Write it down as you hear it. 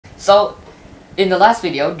So, in the last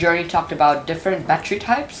video, Journey talked about different battery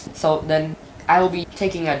types. So then I will be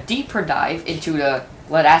taking a deeper dive into the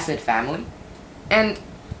lead-acid family and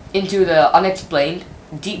into the unexplained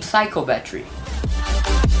deep cycle battery.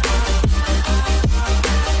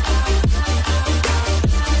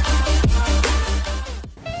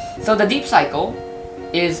 So the deep cycle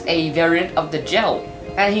is a variant of the gel.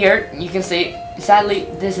 And here you can see, sadly,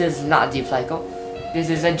 this is not deep cycle.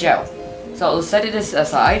 This is a gel. So we'll set this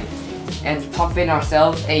aside and pop in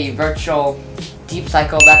ourselves a virtual deep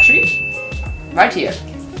cycle battery right here.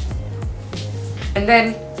 And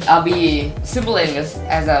then I'll be simulating this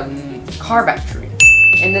as a car battery.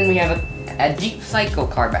 And then we have a deep cycle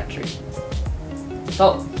car battery.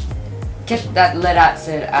 So get that lead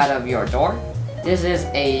acid out of your door. This is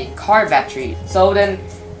a car battery. So then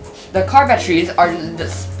the car batteries are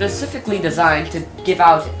specifically designed to give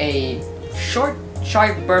out a short,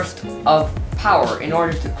 sharp burst of power in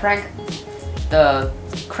order to crank the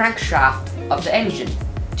crankshaft of the engine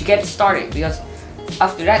to get it started, because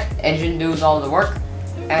after that engine does all the work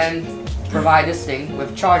and provide this thing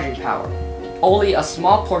with charging power. Only a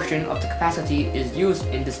small portion of the capacity is used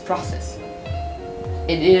in this process.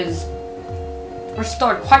 It is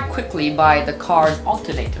restored quite quickly by the car's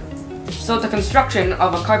alternator. So the construction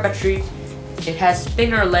of a car battery, it has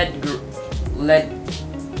thinner lead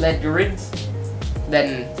grids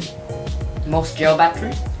than most gel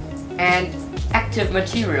batteries, and active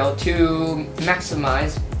material to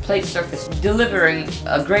maximize plate surface, delivering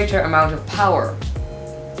a greater amount of power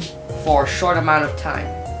for a short amount of time.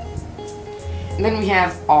 And then we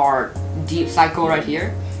have our deep cycle right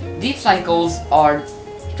here. Deep cycles are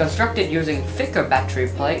constructed using thicker battery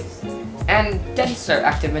plates and denser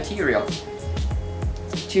active material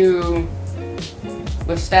to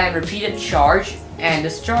withstand repeated charge and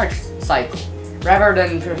discharge cycle. Rather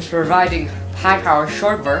than providing high power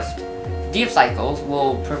short burst, deep cycles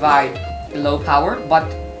will provide low power but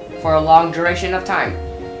for a long duration of time.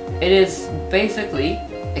 It is basically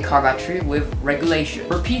a car battery with regulation.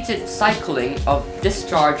 Repeated cycling of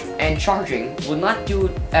discharge and charging will not do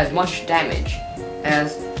as much damage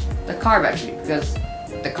as the car battery, because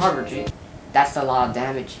the car battery, that's a lot of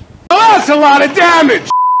damage. Oh, that's a lot of damage!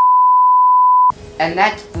 And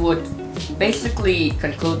that would basically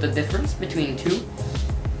conclude the difference between two.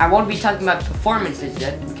 I won't be talking about performances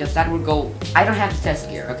yet, because that would go, I don't have the test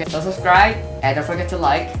gear, okay? So subscribe, and don't forget to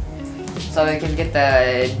like, so we can get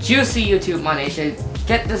the juicy YouTube money to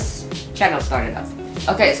get this channel started up.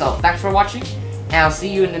 Okay, so thanks for watching, and I'll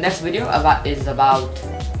see you in the next video.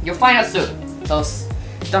 You'll find out soon. So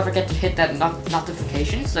don't forget to hit that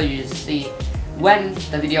notification so you see when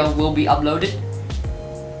the video will be uploaded.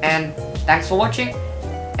 And thanks for watching,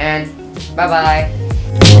 and bye bye.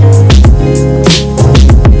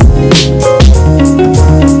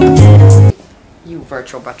 You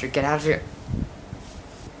virtual battery, get out of here.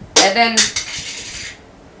 And then